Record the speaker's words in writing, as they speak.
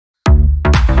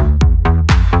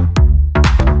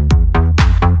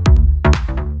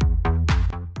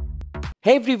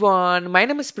Hey everyone, my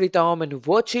name is Pritam and you're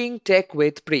watching Tech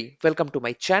with Pri. Welcome to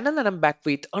my channel and I'm back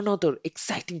with another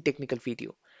exciting technical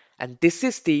video. And this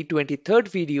is the 23rd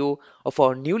video of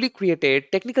our newly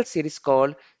created technical series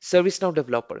called ServiceNow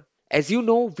Developer. As you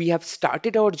know, we have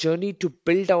started our journey to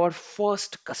build our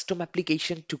first custom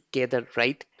application together,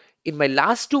 right? In my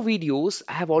last two videos,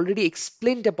 I have already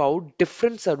explained about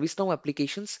different ServiceNow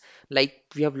applications. Like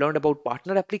we have learned about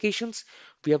partner applications,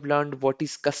 we have learned what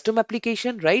is custom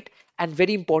application, right? And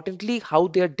very importantly, how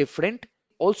they are different.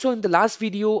 Also, in the last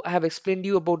video, I have explained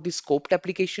you about the scoped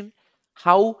application,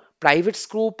 how private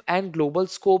scope and global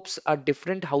scopes are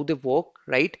different, how they work,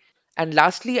 right? And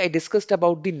lastly, I discussed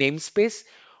about the namespace.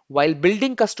 While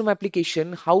building custom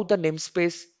application, how the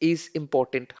namespace is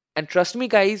important. And trust me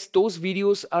guys, those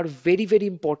videos are very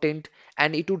important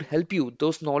and it would help you.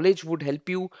 Those knowledge would help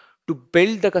you to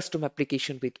build the custom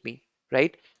application with me,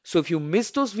 right? So if you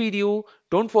missed those video,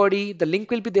 don't worry, the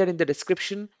link will be there in the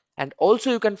description and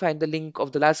also you can find the link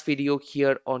of the last video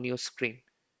here on your screen.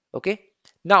 Okay.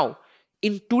 Now,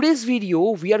 in today's video,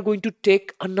 we are going to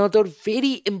take another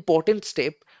very important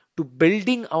step to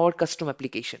building our custom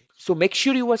application. So make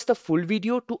sure you watch the full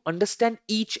video to understand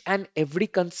each and every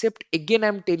concept. Again,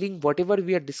 I'm telling whatever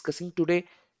we are discussing today,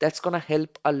 that's gonna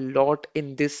help a lot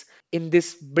in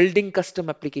this building custom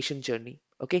application journey.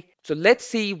 Okay, so let's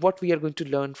see what we are going to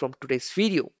learn from today's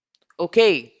video.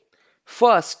 Okay,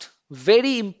 first,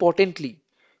 very importantly,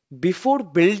 before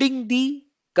building the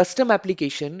custom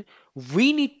application,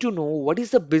 we need to know what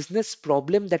is the business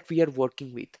problem that we are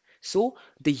working with. So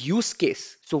the use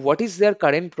case. So what is their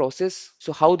current process?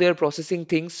 So how they are processing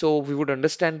things. So we would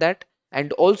understand that.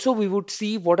 And also we would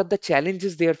see what are the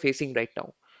challenges they are facing right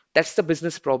now. That's the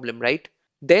business problem, right?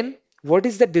 Then what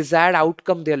is the desired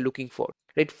outcome they are looking for,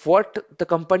 right? What the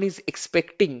company is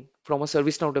expecting from a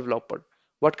ServiceNow developer,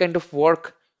 what kind of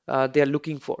work they are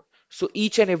looking for. So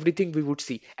each and everything we would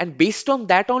see, and based on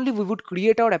that only we would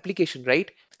create our application,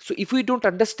 right? So if we don't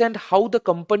understand how the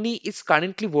company is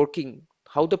currently working,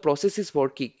 how the process is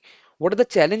working, what are the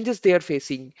challenges they are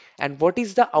facing, and what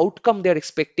is the outcome they are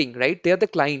expecting, right? They are the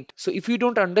client. So if we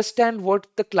don't understand what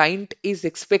the client is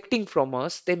expecting from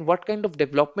us, then what kind of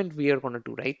development we are going to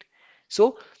do, right?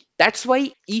 So that's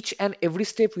why each and every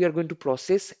step we are going to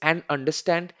process and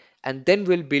understand, and then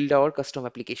we'll build our custom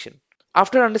application.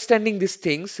 After understanding these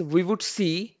things, we would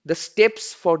see the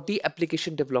steps for the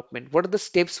application development. What are the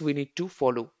steps we need to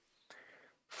follow?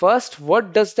 First,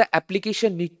 what does the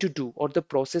application need to do or the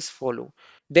process follow?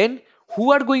 Then,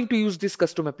 who are going to use this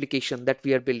custom application that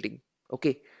we are building?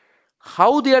 Okay.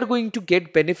 How they are going to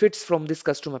get benefits from this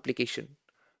custom application?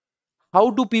 How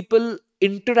do people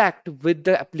interact with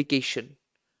the application?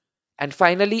 And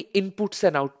finally, inputs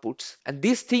and outputs. And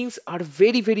these things are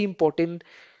very important.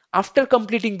 After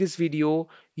completing this video,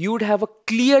 you would have a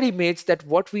clear image that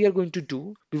what we are going to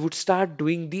do, we would start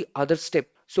doing the other step.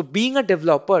 So being a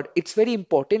developer, it's very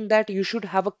important that you should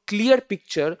have a clear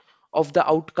picture of the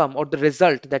outcome or the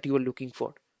result that you are looking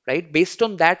for, right? Based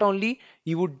on that only,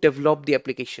 you would develop the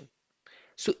application.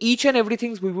 So each and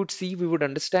everything we would see, we would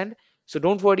understand. So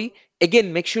don't worry.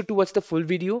 Again, make sure to watch the full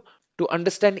video to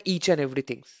understand each and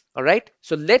everything. All right.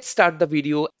 So let's start the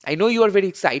video. I know you are very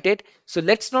excited. So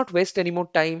let's not waste any more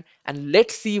time and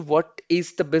let's see what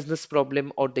is the business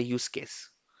problem or the use case.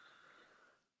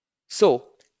 So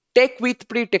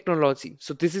TechWithPri technology.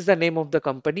 So this is the name of the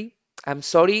company. I'm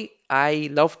sorry. I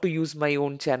love to use my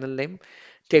own channel name,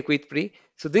 TechWithPri.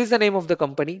 So this is the name of the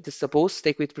company. Just suppose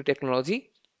TechWithPri technology.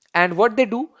 And what they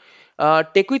do,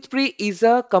 TechWithPri is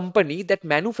a company that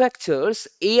manufactures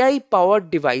AI-powered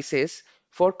devices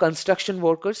for construction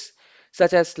workers,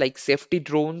 such as like safety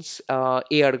drones,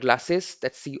 AR glasses,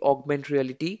 that's the augmented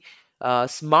reality,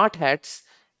 smart hats,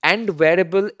 and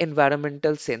wearable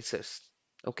environmental sensors.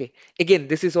 Okay, again,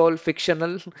 this is all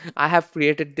fictional. I have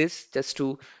created this just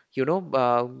to,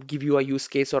 give you a use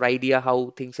case or idea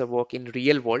how things are work in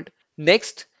real world.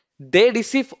 Next, they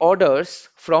receive orders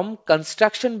from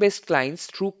construction-based clients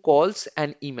through calls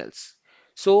and emails.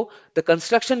 So the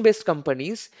construction-based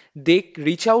companies, they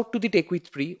reach out to the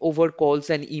TechWithPri over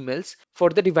calls and emails for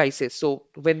the devices. So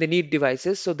when they need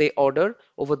devices, so they order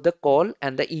over the call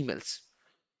and the emails.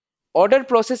 Order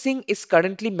processing is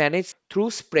currently managed through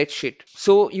spreadsheet.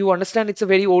 So you understand it's a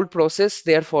very old process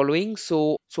they are following.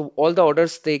 So all the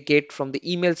orders they get from the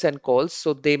emails and calls,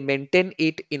 so they maintain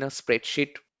it in a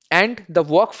spreadsheet. And the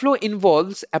workflow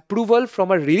involves approval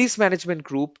from a release management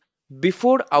group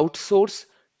before outsource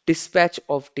dispatch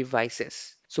of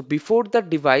devices. So before the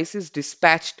device is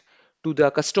dispatched to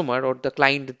the customer or the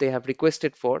client that they have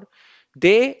requested for,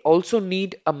 they also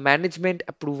need a management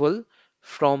approval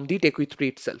from the TechWithPri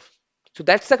itself. So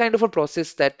that's the kind of a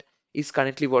process that is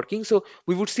currently working. So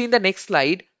we would see in the next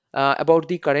slide about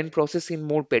the current process in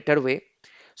more better way.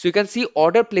 So you can see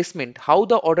order placement, how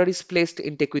the order is placed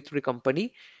in TechWithPri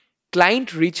company.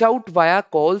 Client reach out via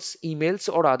calls,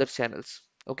 emails, or other channels.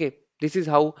 Okay, this is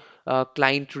how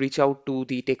client reach out to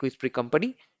the TechWithPri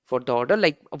company for the order.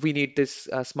 Like we need this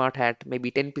smart hat,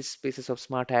 maybe 10 pieces of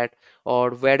smart hat or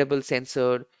wearable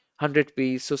sensor, 100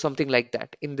 piece, so something like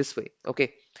that in this way.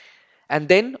 Okay, and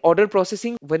then order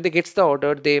processing, when they gets the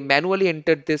order, they manually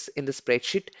enter this in the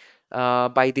spreadsheet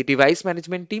by the device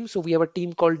management team. So we have a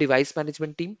team called device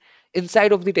management team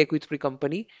inside of the TechWithPri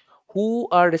company who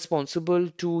are responsible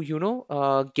to,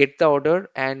 get the order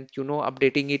and,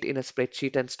 updating it in a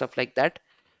spreadsheet and stuff like that.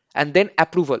 And then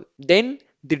approval. Then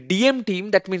the DM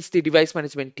team, that means the device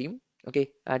management team.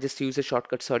 Okay, I just use a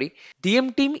shortcut, sorry.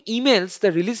 DM team emails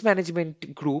the release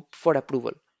management group for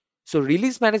approval. So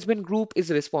release management group is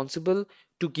responsible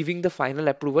to giving the final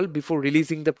approval before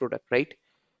releasing the product, right?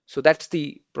 So that's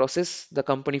the process the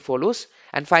company follows.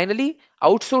 And finally,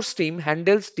 outsource team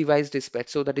handles device dispatch.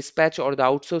 So the dispatch or the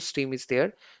outsource team is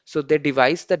there. So they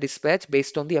devise the dispatch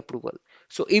based on the approval.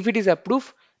 So if it is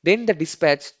approved, then the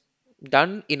dispatch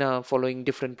done in a following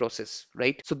different process,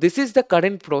 right? So this is the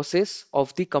current process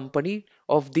of the company,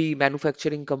 of the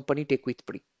manufacturing company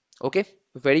TechWithPri. Okay,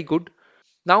 very good.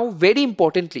 Now, very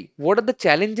importantly, what are the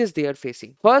challenges they are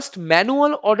facing? First,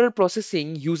 manual order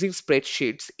processing using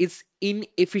spreadsheets is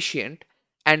inefficient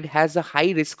and has a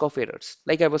high risk of errors,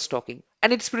 like I was talking.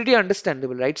 And it's pretty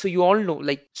understandable, right? So you all know,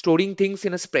 like storing things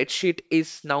in a spreadsheet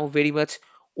is now very much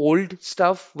old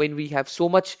stuff when we have so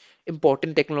much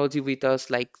important technology with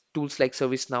us, like tools like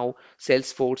ServiceNow,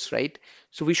 Salesforce, right?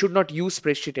 So we should not use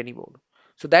spreadsheet anymore.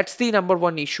 So that's the number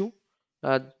one issue,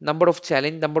 number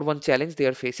one challenge they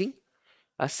are facing.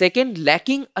 Second,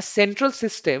 lacking a central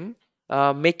system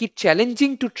make it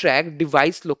challenging to track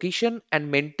device location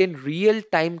and maintain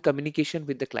real-time communication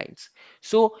with the clients.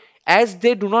 So as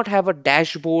they do not have a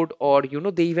dashboard, or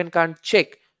they even can't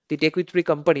check, the Take with Free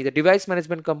company, the device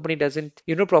management company doesn't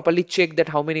properly check that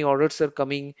how many orders are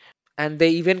coming, and they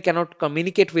even cannot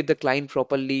communicate with the client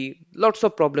properly. Lots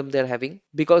of problem they're having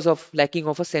because of lacking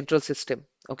of a central system.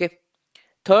 Okay.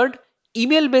 Third,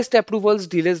 email-based approvals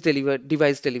delays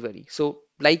device delivery. So,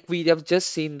 like we have just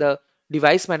seen, the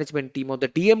device management team or the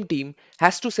DM team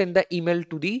has to send the email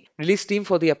to the release team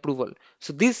for the approval.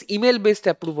 So, this email-based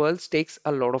approvals takes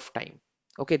a lot of time.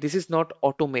 Okay, this is not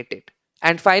automated.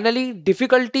 And finally,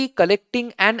 difficulty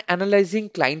collecting and analyzing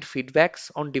client feedbacks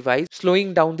on device,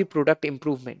 slowing down the product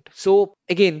improvement. So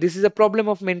again, this is a problem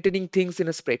of maintaining things in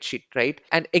a spreadsheet, right?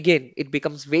 And again, it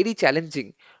becomes very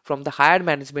challenging from the higher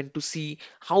management to see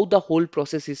how the whole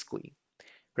process is going,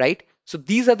 right? So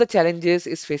these are the challenges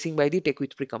is facing by the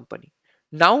TechWithPri company.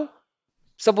 Now,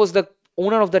 suppose the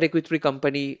owner of the equity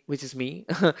company, which is me,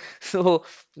 so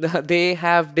they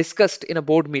have discussed in a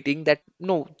board meeting that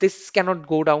no, this cannot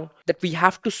go down, that we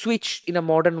have to switch in a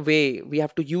modern way, we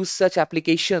have to use such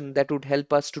application that would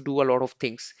help us to do a lot of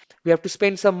things. We have to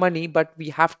spend some money, but we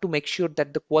have to make sure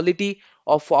that the quality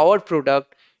of our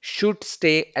product should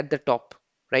stay at the top,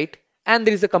 right? And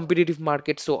there is a competitive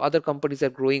market, so other companies are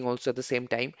growing also at the same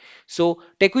time. So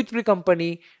TechWithPri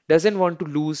company doesn't want to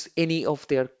lose any of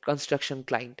their construction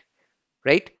client,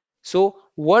 right? So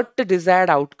what the desired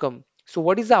outcome? So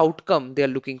what is the outcome they are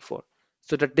looking for?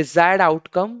 So the desired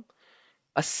outcome,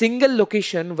 a single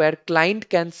location where client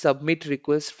can submit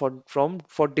requests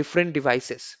for different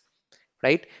devices,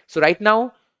 right? So right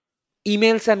now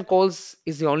emails and calls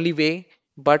is the only way,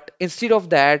 but instead of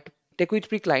that,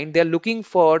 TechWithPri client, they are looking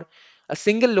for a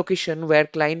single location where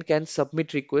client can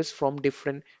submit requests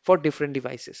for different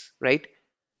devices, right?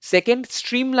 Second,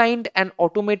 streamlined and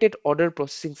automated order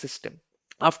processing system.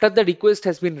 After the request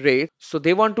has been raised, so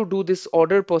they want to do this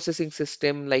order processing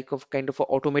system like of kind of a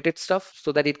automated stuff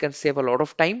so that it can save a lot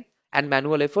of time and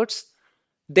manual efforts.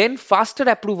 Then faster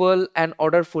approval and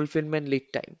order fulfillment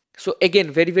lead time. So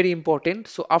again, very, very important.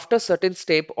 So after certain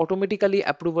step, automatically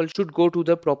approval should go to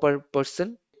the proper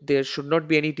person. There should not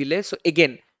be any delay. So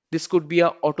again, this could be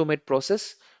a automate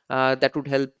process that would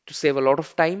help to save a lot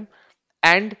of time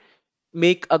and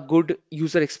make a good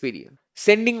user experience.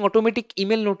 Sending automatic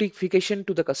email notification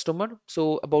to the customer.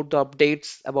 So about the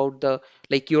updates, about the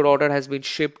like your order has been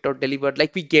shipped or delivered,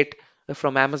 like we get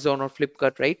from Amazon or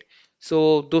Flipkart, right?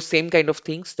 So those same kind of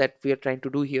things that we are trying to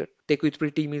do here,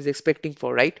 TechWithPri team is expecting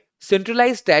for, right?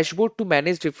 Centralized dashboard to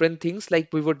manage different things, like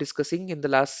we were discussing in the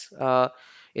last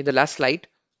slide,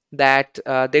 that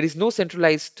there is no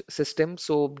centralized system.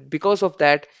 So because of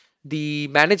that, the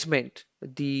management,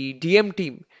 the DM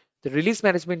team, the release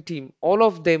management team, all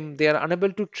of them, they are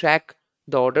unable to track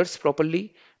the orders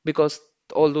properly because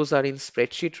all those are in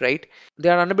spreadsheet, right? They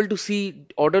are unable to see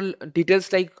order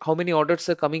details like how many orders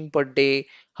are coming per day,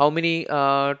 how many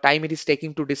time it is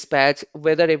taking to dispatch,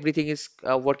 whether everything is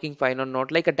working fine or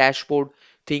not, like a dashboard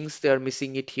things they are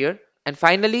missing it here. And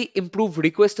finally, improve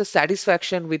requester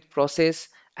satisfaction with process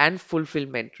and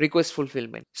fulfillment, request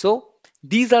fulfillment. So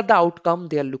these are the outcome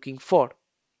they are looking for.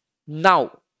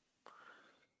 Now,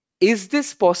 is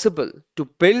this possible to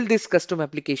build this custom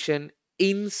application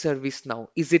in ServiceNow?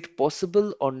 Is it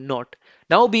possible or not?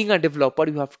 Now, being a developer,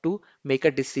 you have to make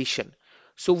a decision.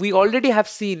 So we already have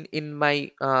seen in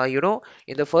my,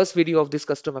 in the first video of this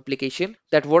custom application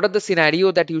that what are the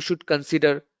scenario that you should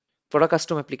consider for a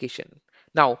custom application.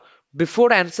 Now,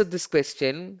 before I answer this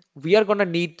question, we are going to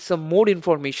need some more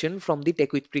information from the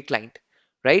TechWithPri client,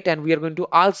 right? And we are going to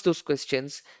ask those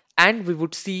questions and we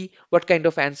would see what kind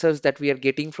of answers that we are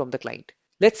getting from the client.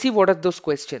 Let's see what are those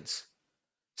questions.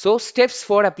 So steps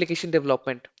for application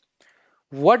development.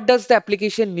 What does the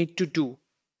application need to do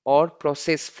or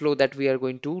process flow that we are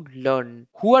going to learn?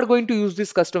 Who are going to use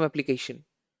this custom application?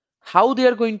 How they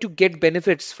are going to get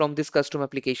benefits from this custom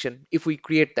application if we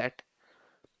create that?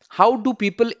 How do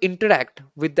people interact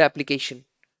with the application?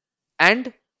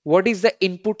 And what is the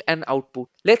input and output?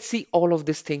 Let's see all of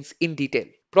these things in detail.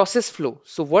 Process flow.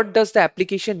 So what does the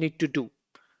application need to do,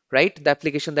 right? The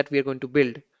application that we are going to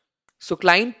build. So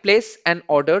client place an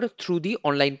order through the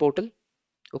online portal.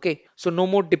 Okay. So no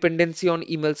more dependency on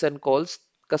emails and calls.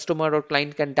 Customer or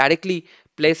client can directly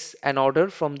place an order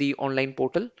from the online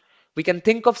portal. We can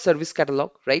think of service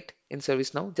catalog, right? In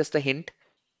ServiceNow, just a hint.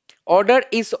 Order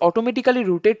is automatically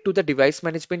routed to the device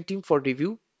management team for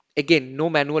review. Again, no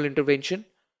manual intervention.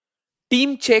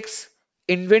 Team checks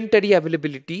inventory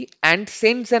availability and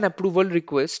sends an approval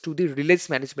request to the release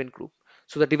management group.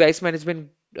 So the device management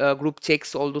group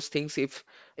checks all those things if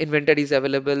inventory is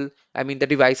available, I mean the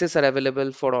devices are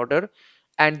available for order,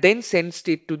 and then sends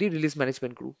it to the release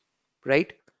management group,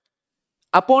 right?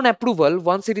 Upon approval,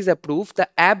 once it is approved, the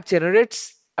app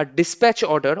generates a dispatch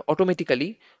order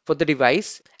automatically for the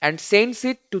device and sends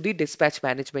it to the dispatch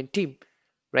management team,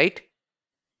 right?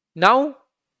 Now,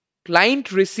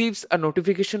 client receives a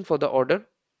notification for the order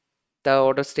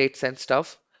states and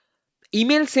stuff.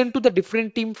 Email sent to the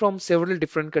different team from several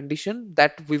different conditions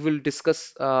that we will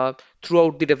discuss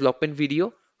throughout the development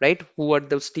video, right? Who are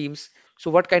those teams? So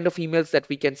what kind of emails that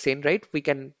we can send, right? We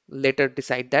can later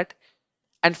decide that.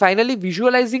 And finally,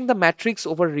 visualizing the metrics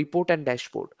over report and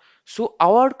dashboard. So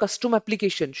our custom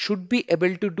application should be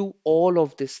able to do all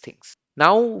of these things.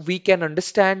 Now we can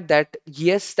understand that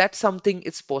yes, that's something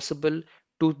it's possible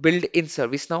to build in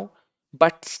ServiceNow,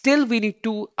 but still we need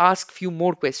to ask few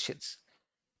more questions.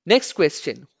 Next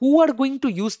question, who are going to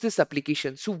use this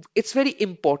application? So it's very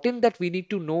important that we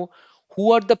need to know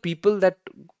who are the people that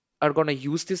are going to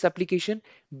use this application.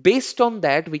 Based on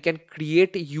that, we can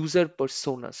create user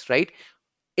personas, right?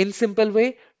 In simple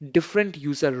way, different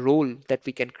user role that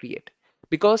we can create,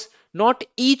 because not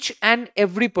each and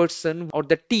every person or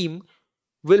the team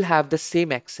will have the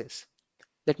same access.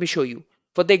 Let me show you.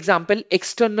 For the example,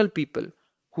 external people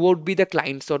who would be the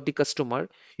clients or the customer,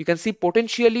 you can see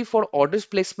potentially for orders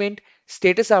placement,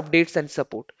 status updates and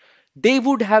support. They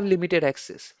would have limited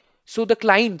access. So the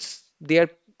clients, they are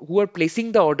who are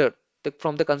placing the order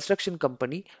from the construction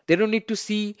company, they don't need to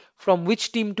see from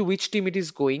which team to which team it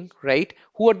is going, right?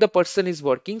 Who are the person is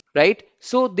working, right?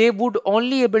 So they would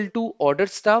only able to order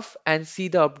stuff and see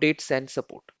the updates and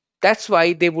support. That's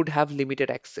why they would have limited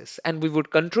access, and we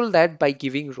would control that by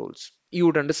giving roles. You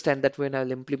would understand that when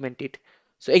I'll implement it.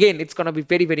 So again, it's going to be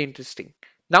very, very interesting.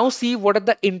 Now see what are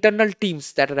the internal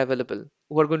teams that are available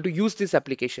who are going to use this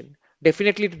application.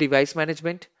 Definitely the device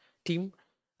management team,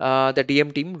 the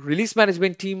DM team, release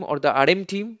management team or the RM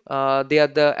team. They are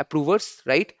the approvers,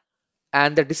 right?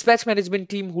 And the dispatch management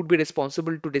team would be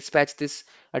responsible to dispatch these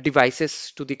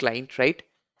devices to the client, right?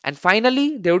 And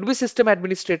finally there would be system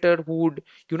administrator who would,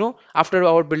 after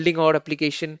our building our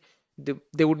application,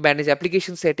 they would manage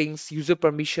application settings, user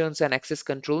permissions and access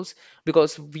controls,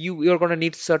 because you're going to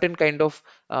need certain kind of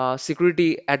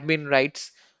security admin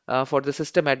rights for the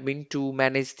system admin to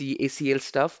manage the ACL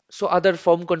stuff. So other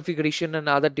form configuration and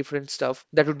other different stuff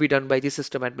that would be done by the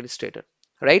system administrator,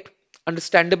 right?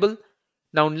 Understandable.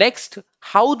 Now next,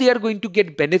 how they are going to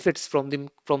get benefits from them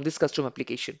from this custom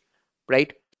application,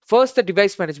 right? First, the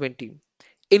device management team.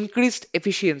 Increased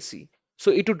efficiency. So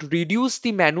it would reduce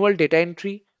the manual data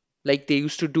entry like they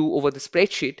used to do over the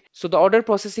spreadsheet. So the order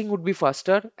processing would be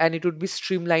faster and it would be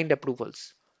streamlined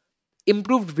approvals.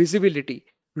 Improved visibility,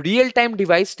 real-time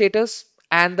device status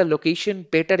and the location,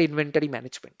 better inventory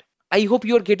management. I hope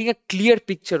you are getting a clear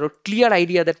picture or clear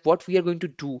idea that what we are going to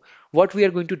do, what we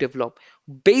are going to develop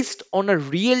based on a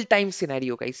real time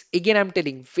scenario, guys. Again, I'm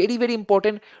telling, very, very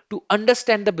important to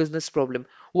understand the business problem.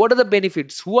 What are the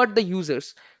benefits? Who are the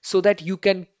users? So that you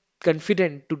can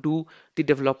confident to do the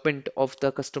development of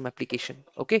the custom application.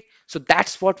 Okay. So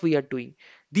that's what we are doing.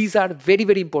 These are very,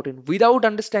 very important. Without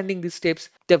understanding these steps,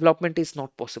 development is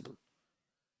not possible.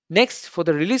 Next, for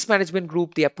the release management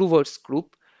group, the approvers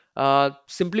group,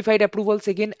 simplified approvals,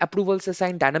 again, approvals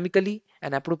assigned dynamically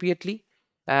and appropriately,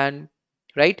 and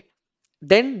right.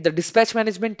 Then the dispatch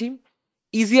management team,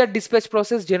 easier dispatch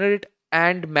process, generate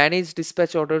and manage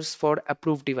dispatch orders for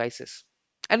approved devices.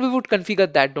 And we would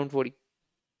configure that, don't worry.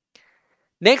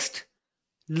 Next,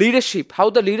 leadership, how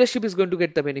the leadership is going to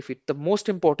get the benefit, the most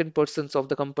important persons of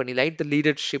the company, right? The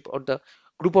leadership or the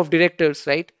group of directors,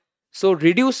 right? So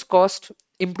reduce cost,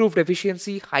 improved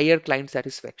efficiency, higher client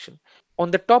satisfaction. On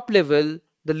the top level,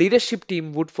 the leadership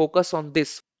team would focus on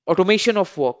this automation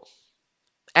of work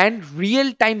and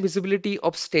real-time visibility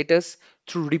of status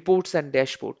through reports and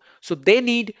dashboard. So they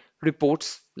need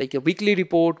reports like a weekly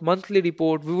report, monthly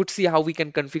report. We would see how we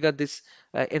can configure this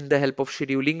in the help of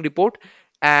scheduling report.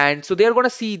 And so they're going to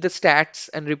see the stats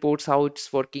and reports, how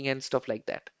it's working and stuff like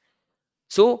that.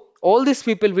 So all these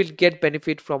people will get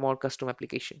benefit from our custom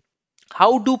application.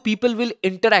 How do people will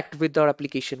interact with our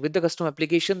application, with the custom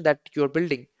application that you're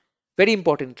building? Very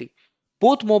importantly,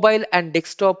 both mobile and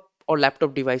desktop or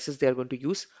laptop devices they are going to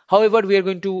use. However, we are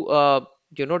going to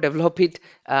develop it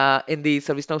in the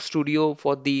ServiceNow Studio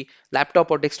for the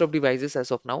laptop or desktop devices as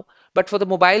of now. But for the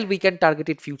mobile, we can target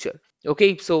it future.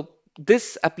 Okay, so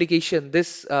this application,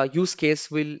 this use case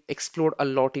will explode a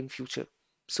lot in future.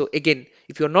 So again,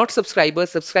 if you're not subscriber,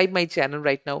 subscribe my channel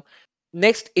right now.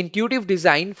 Next, intuitive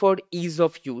design for ease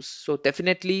of use. So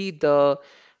definitely the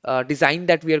design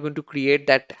that we are going to create,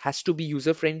 that has to be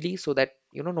user friendly so that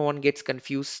no one gets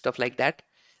confused, stuff like that.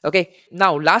 Okay,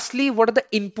 now lastly, what are the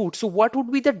inputs? So what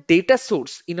would be the data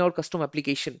source in our custom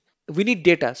application? We need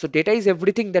data. So data is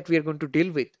everything that we are going to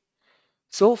deal with.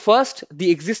 So first, the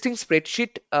existing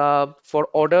spreadsheet for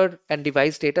order and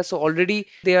device data. So already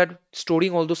they are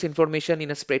storing all those information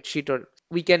in a spreadsheet, or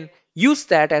we can use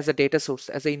that as a data source,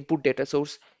 as an input data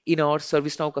source in our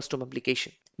ServiceNow custom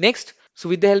application. Next, so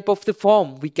with the help of the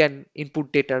form, we can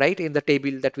input data, right, in the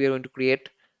table that we are going to create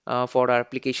for our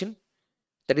application.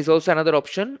 That is also another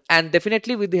option. And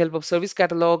definitely with the help of service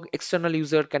catalog, external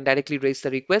user can directly raise the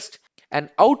request. And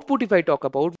output, if I talk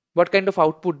about what kind of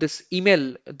output this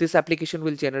email, this application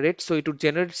will generate. So it would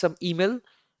generate some email,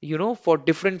 for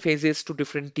different phases to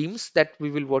different teams that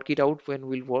we will work it out when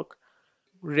we'll work.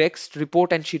 Next,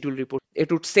 report and schedule report.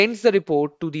 It would send the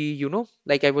report to the,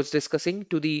 like I was discussing,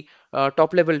 to the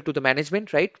top level, to the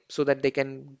management, right? So that they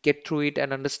can get through it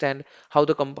and understand how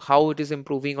how it is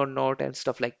improving or not and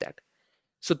stuff like that.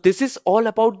 So this is all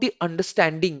about the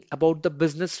understanding about the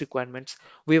business requirements.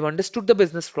 We have understood the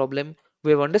business problem.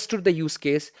 We have understood the use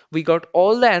case. We got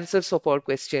all the answers of our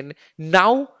question.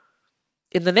 Now,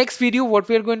 in the next video, what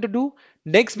we are going to do?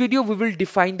 Next video, we will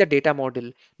define the data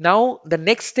model. Now, the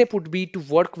next step would be to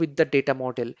work with the data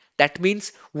model. That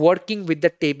means working with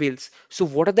the tables. So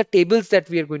what are the tables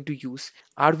that we are going to use?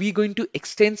 Are we going to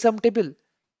extend some table?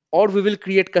 Or we will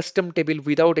create custom table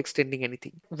without extending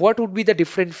anything? What would be the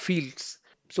different fields?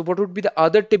 So what would be the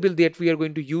other table that we are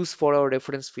going to use for our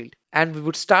reference field? And we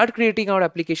would start creating our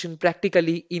application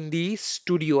practically in the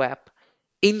Studio app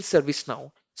in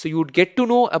ServiceNow. So you would get to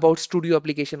know about Studio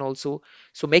application also.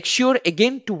 So make sure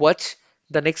again to watch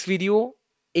the next video.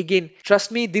 Again,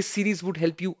 trust me, this series would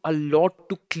help you a lot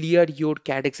to clear your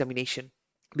CAD examination,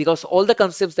 because all the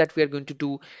concepts that we are going to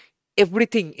do,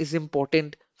 everything is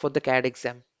important for the CAD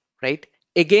exam, right?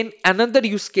 Again, another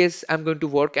use case I'm going to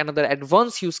work, another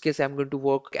advanced use case I'm going to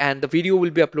work, and the video will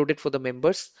be uploaded for the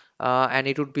members, and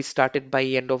it would be started by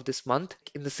end of this month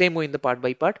in the same way, in the part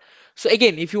by part. So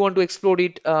again, if you want to explore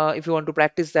it, if you want to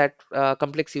practice that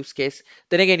complex use case,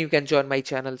 then again you can join my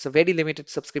channel. It's a very limited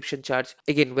subscription charge.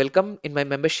 Again, welcome in my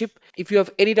membership. If you have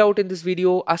any doubt in this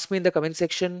video, ask me in the comment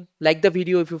section. Like the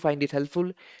video if you find it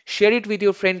helpful. Share it with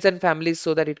your friends and families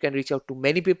so that it can reach out to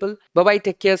many people. Bye bye,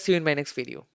 take care, see you in my next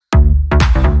video.